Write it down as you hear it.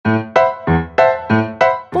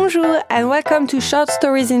Bonjour and welcome to Short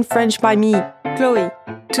Stories in French by me, Chloe.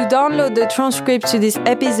 To download the transcript to this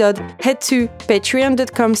episode, head to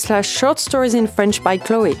patreon.com/shortstoriesinfrench by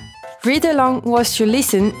Chloe. Read along whilst you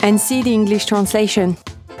listen and see the English translation.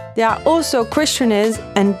 There are also questionnaires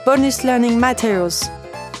and bonus learning materials.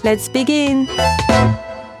 Let's begin!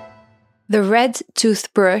 The red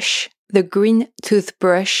toothbrush, the green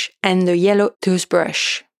toothbrush, and the yellow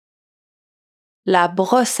toothbrush. La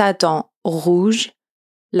brosse à dents rouge,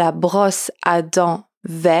 la brosse à dents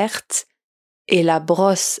verte et la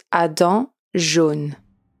brosse à dents jaune.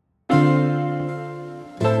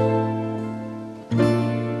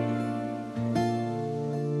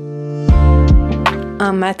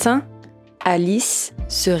 Un matin, Alice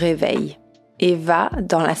se réveille et va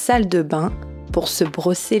dans la salle de bain pour se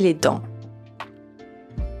brosser les dents.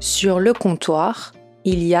 Sur le comptoir,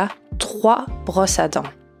 il y a 3 brosses à dents.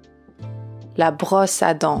 La brosse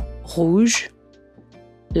à dents rouge,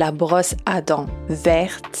 la brosse à dents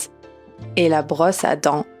verte et la brosse à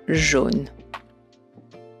dents jaune.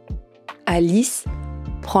 Alice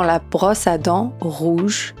prend la brosse à dents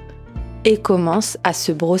rouge et commence à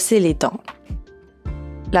se brosser les dents.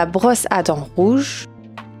 La brosse à dents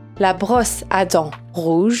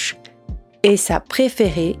rouge est sa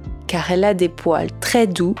préférée car elle a des poils très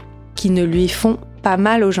doux qui ne lui font pas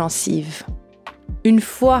mal aux gencives. Une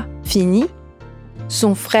fois fini,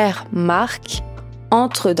 son frère Marc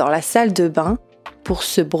entre dans la salle de bain pour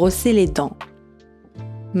se brosser les dents.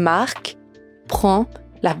 Marc prend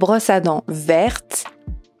la brosse à dents verte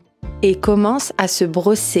et commence à se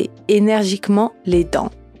brosser énergiquement les dents.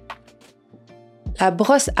 La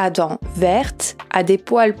brosse à dents verte a des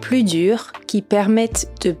poils plus durs qui permettent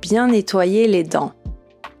de bien nettoyer les dents.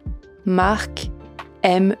 Marc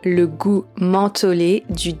aime le goût mentholé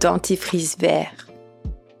du dentifrice vert.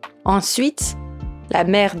 Ensuite, la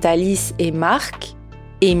mère d'Alice et Marc,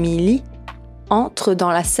 Émilie, entre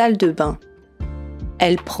dans la salle de bain.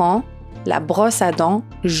 Elle prend la brosse à dents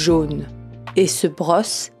jaune et se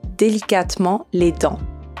brosse délicatement les dents.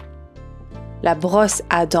 La brosse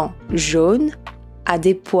à dents jaune a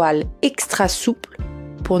des poils extra souples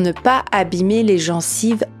pour ne pas abîmer les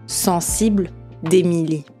gencives sensibles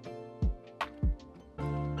d'Émilie.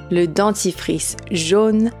 Le dentifrice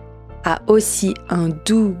jaune a aussi un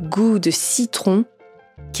doux goût de citron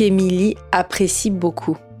qu'Émilie apprécie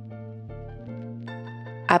beaucoup.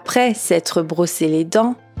 Après s'être brossé les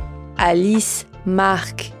dents, Alice,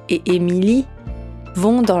 Marc et Émilie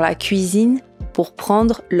vont dans la cuisine pour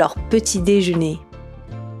prendre leur petit déjeuner.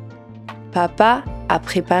 Papa a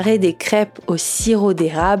préparé des crêpes au sirop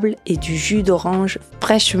d'érable et du jus d'orange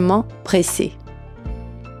fraîchement pressé.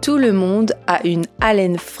 Tout le monde a une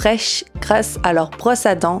haleine fraîche grâce à leurs brosses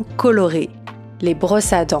à dents colorées, les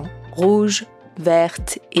brosses à dents rouges,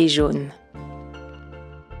 vertes et jaunes.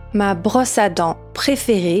 Ma brosse à dents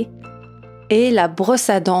préférée est la brosse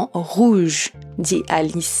à dents rouge, dit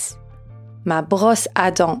Alice. Ma brosse à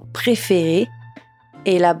dents préférée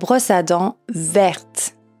est la brosse à dents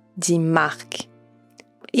verte, dit Marc.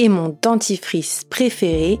 Et mon dentifrice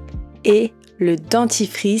préféré est le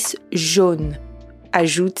dentifrice jaune,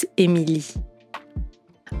 ajoute Émilie.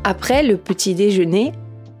 Après le petit déjeuner,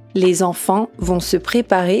 les enfants vont se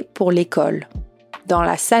préparer pour l'école. Dans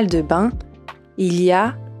la salle de bain, il y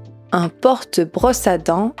a un porte-brosse à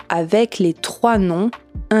dents avec les 3 noms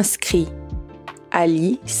inscrits: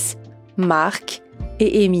 Alice, Marc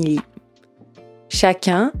et Émilie.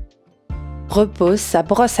 Chacun repose sa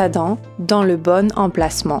brosse à dents dans le bon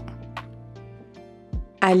emplacement.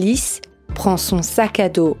 Alice prend son sac à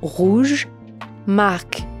dos rouge,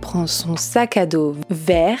 Marc prend son sac à dos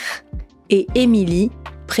vert et Émilie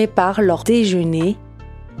prépare leur déjeuner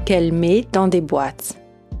qu'elle met dans des boîtes.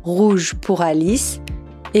 Rouge pour Alice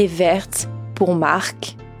et verte pour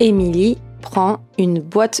Marc. Émilie prend une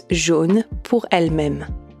boîte jaune pour elle-même.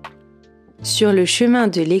 Sur le chemin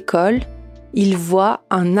de l'école, il voit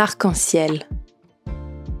un arc-en-ciel.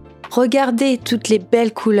 Regardez toutes les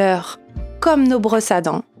belles couleurs, comme nos brosses à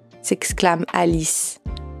dents, s'exclame Alice.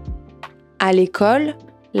 À l'école,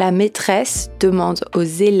 la maîtresse demande aux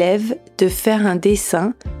élèves de faire un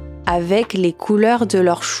dessin avec les couleurs de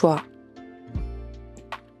leur choix.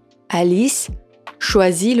 Alice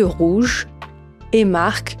choisit le rouge et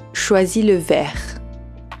Marc choisit le vert.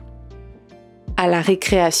 À la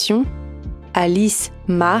récréation, Alice,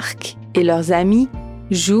 Marc et leurs amis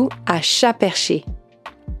jouent à chat perché.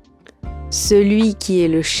 Celui qui est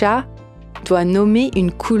le chat doit nommer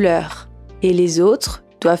une couleur et les autres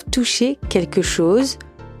doivent toucher quelque chose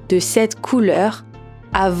de cette couleur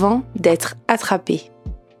avant d'être attrapés.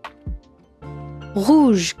 «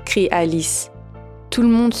 Rouge !» crie Alice. tout le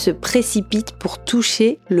monde se précipite pour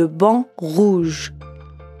toucher le banc rouge.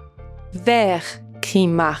 « Vert !» crie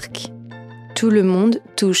Marc. Tout le monde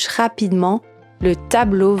touche rapidement le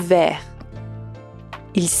tableau vert.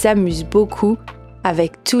 Il s'amuse beaucoup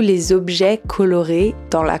avec tous les objets colorés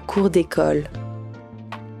dans la cour d'école.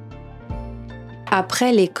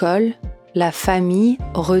 Après l'école, la famille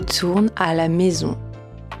retourne à la maison.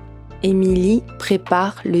 Émilie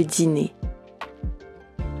prépare le dîner.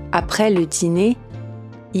 Après le dîner,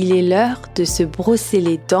 il est l'heure de se brosser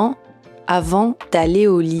les dents avant d'aller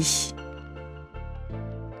au lit.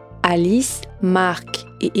 Alice, Marc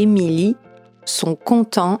et Émilie sont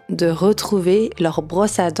contents de retrouver leur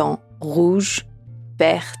brosse à dents rouge,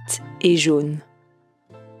 verte et jaune.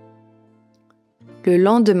 Le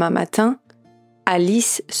lendemain matin,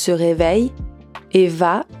 Alice se réveille et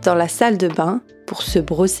va dans la salle de bain pour se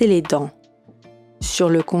brosser les dents. Sur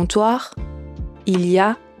le comptoir, il y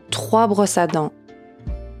a 3 brosses à dents.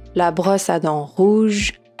 La brosse à dents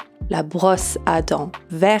rouge, la brosse à dents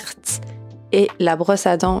verte et la brosse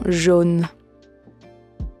à dents jaune.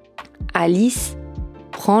 Alice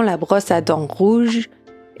prend la brosse à dents rouge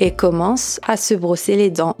et commence à se brosser les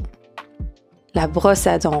dents. La brosse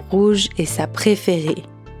à dents rouge est sa préférée,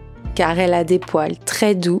 car elle a des poils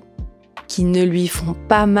très doux qui ne lui font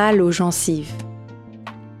pas mal aux gencives.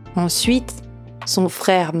 Ensuite, son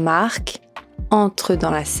frère Marc entre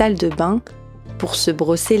dans la salle de bain pour se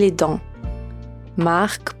brosser les dents.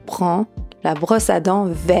 Marc prend la brosse à dents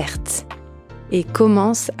verte et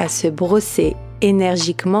commence à se brosser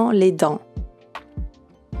énergiquement les dents.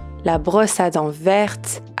 La brosse à dents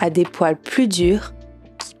verte a des poils plus durs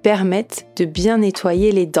qui permettent de bien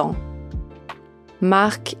nettoyer les dents.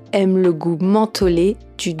 Marc aime le goût mentholé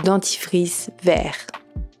du dentifrice vert.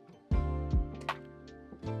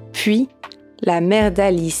 Puis, la mère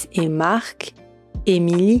d'Alice et Marc,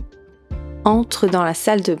 Émilie, entre dans la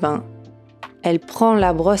salle de bain. Elle prend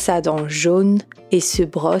la brosse à dents jaune et se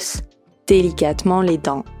brosse délicatement les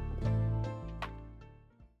dents.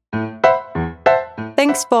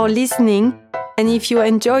 Thanks for listening, and if you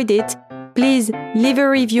enjoyed it, please leave a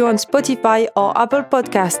review on Spotify or Apple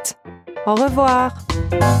Podcasts. Au revoir.